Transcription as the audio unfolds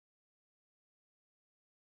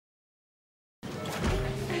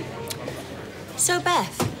So,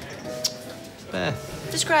 Beth? Beth.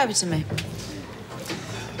 Describe her to me.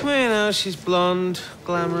 Well, you know, she's blonde,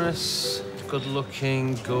 glamorous,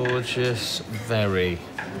 good-looking, gorgeous, very,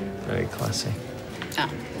 very classy. Oh,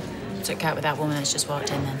 took out with that woman that's just walked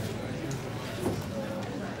in then.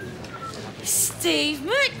 Steve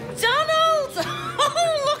McDonald!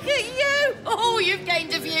 Oh, look at you! Oh, you've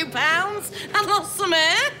gained a few pounds and lost some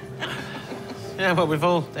hair. Yeah, well, we've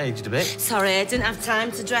all aged a bit. Sorry, I didn't have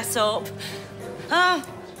time to dress up. Oh,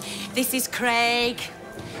 this is Craig.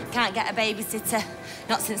 Can't get a babysitter.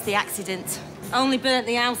 Not since the accident. Only burnt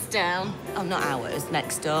the house down. Oh, not ours,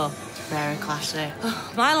 next door. Very classy.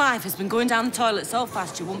 Oh, my life has been going down the toilet so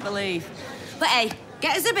fast you wouldn't believe. But hey,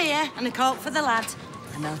 get us a beer and a Coke for the lad,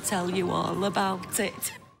 and I'll tell you all about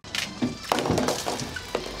it.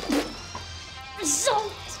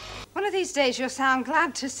 Result! One of these days you'll sound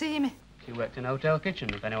glad to see me. She worked in a hotel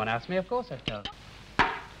kitchen. If anyone asked me, of course I'd tell.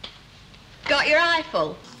 Got your eye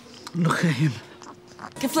full? Look at him.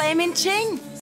 Ka flaming ching.